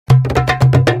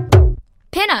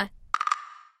Pinna.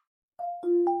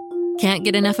 Can't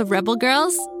get enough of Rebel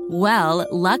Girls? Well,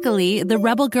 luckily, the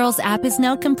Rebel Girls app is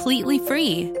now completely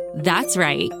free. That's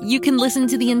right. You can listen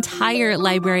to the entire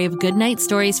library of goodnight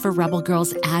stories for Rebel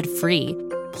Girls ad-free.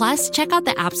 Plus, check out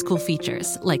the app's cool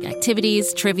features like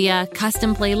activities, trivia,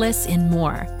 custom playlists, and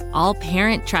more. All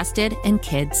parent-trusted and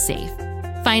kids-safe.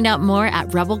 Find out more at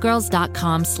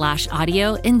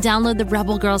rebelgirls.com/audio and download the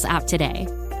Rebel Girls app today.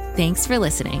 Thanks for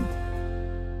listening.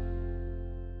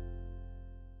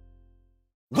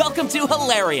 Welcome to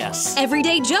Hilarious.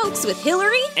 Everyday jokes with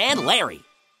Hillary and Larry.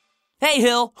 Hey,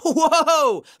 Hill.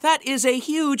 Whoa, that is a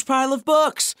huge pile of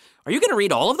books. Are you going to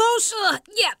read all of those?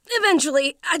 Yeah,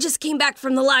 eventually. I just came back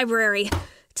from the library.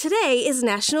 Today is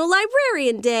National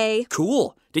Librarian Day.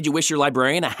 Cool. Did you wish your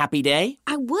librarian a happy day?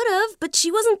 I would have, but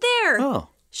she wasn't there. Oh.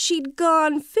 She'd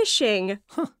gone fishing.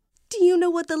 Huh. Do you know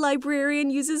what the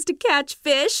librarian uses to catch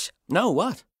fish? No,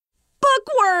 what?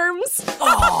 Bookworms!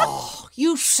 Oh,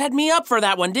 you set me up for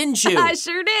that one, didn't you? I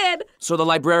sure did. So the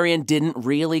librarian didn't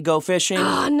really go fishing?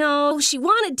 Oh, no, she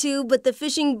wanted to, but the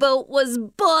fishing boat was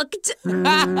booked.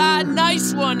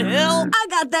 Nice one, Hill. I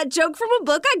got that joke from a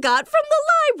book I got from the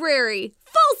library.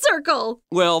 Full circle.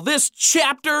 Well, this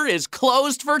chapter is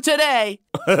closed for today.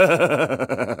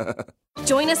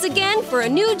 Join us again for a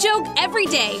new joke every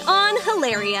day on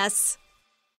Hilarious.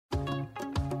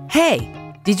 Hey!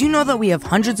 Did you know that we have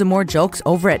hundreds of more jokes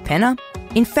over at Pinna?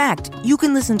 In fact, you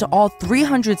can listen to all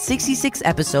 366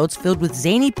 episodes filled with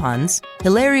zany puns,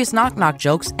 hilarious knock-knock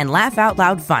jokes, and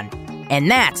laugh-out-loud fun. And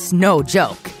that's no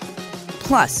joke.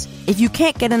 Plus, if you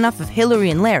can't get enough of Hillary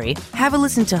and Larry, have a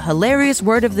listen to Hilarious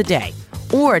Word of the Day,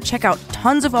 or check out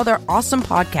tons of other awesome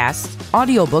podcasts,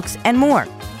 audiobooks, and more.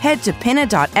 Head to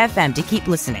pinna.fm to keep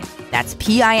listening. That's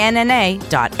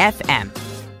PINNA.FM.